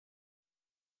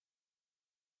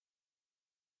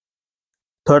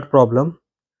Third problem,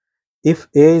 if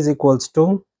A is equals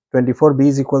to 24, B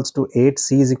is equals to 8,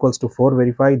 C is equals to 4,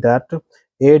 verify that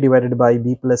A divided by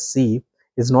B plus C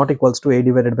is not equals to A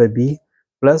divided by B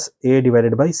plus A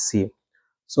divided by C.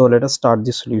 So let us start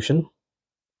the solution.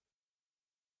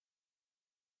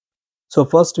 So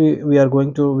first we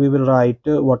will write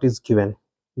what is given.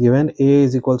 Given A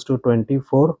is equals to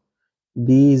 24,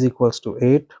 B is equals to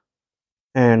 8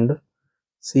 and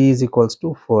C is equals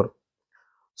to 4.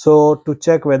 So to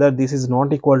check whether this is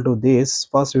not equal to this,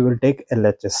 first we will take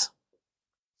LHS.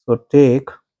 So take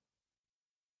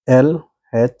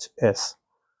LHS.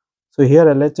 So here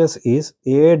LHS is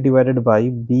A divided by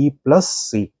B plus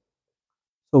C.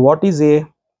 So what is A?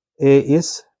 A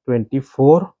is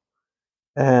 24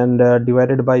 and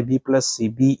divided by B plus C.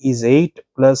 B is 8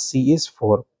 plus C is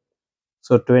 4.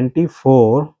 So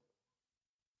 24,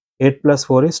 8 plus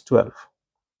 4 is 12.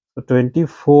 So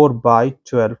 24 by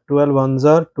 12. 12 ones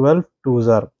are 12 twos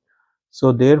are.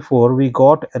 So therefore we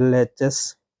got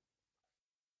LHS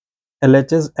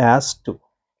as 2.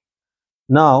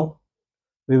 Now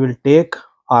we will take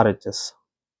RHS.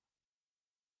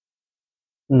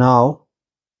 Now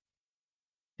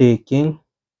taking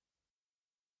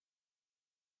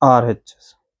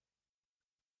RHS.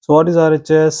 So what is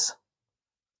RHS?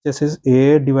 This is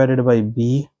A divided by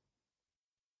B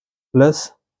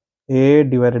plus A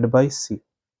divided by C.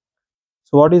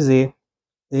 So what is A?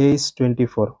 A is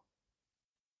 24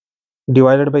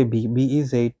 divided by B. B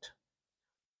is 8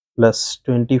 plus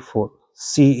 24.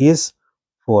 C is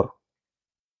 4.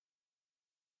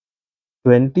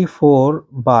 24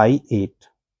 by 8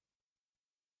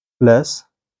 plus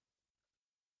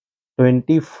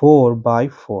 24 by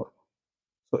 4.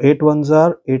 So 8 ones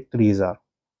are 8 threes are.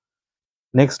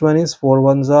 Next one is 4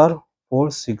 ones are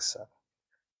 4 6 are.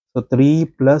 So 3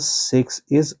 plus 6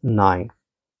 is 9.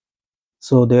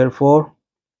 So therefore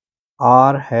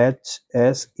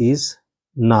RHS is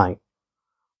 9.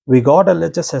 We got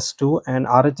LHS as 2 and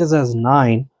RHS as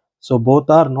 9. So both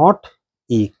are not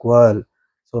equal.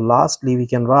 So lastly we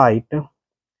can write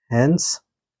hence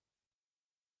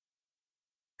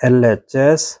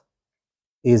LHS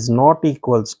is not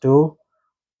equals to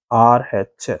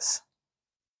RHS.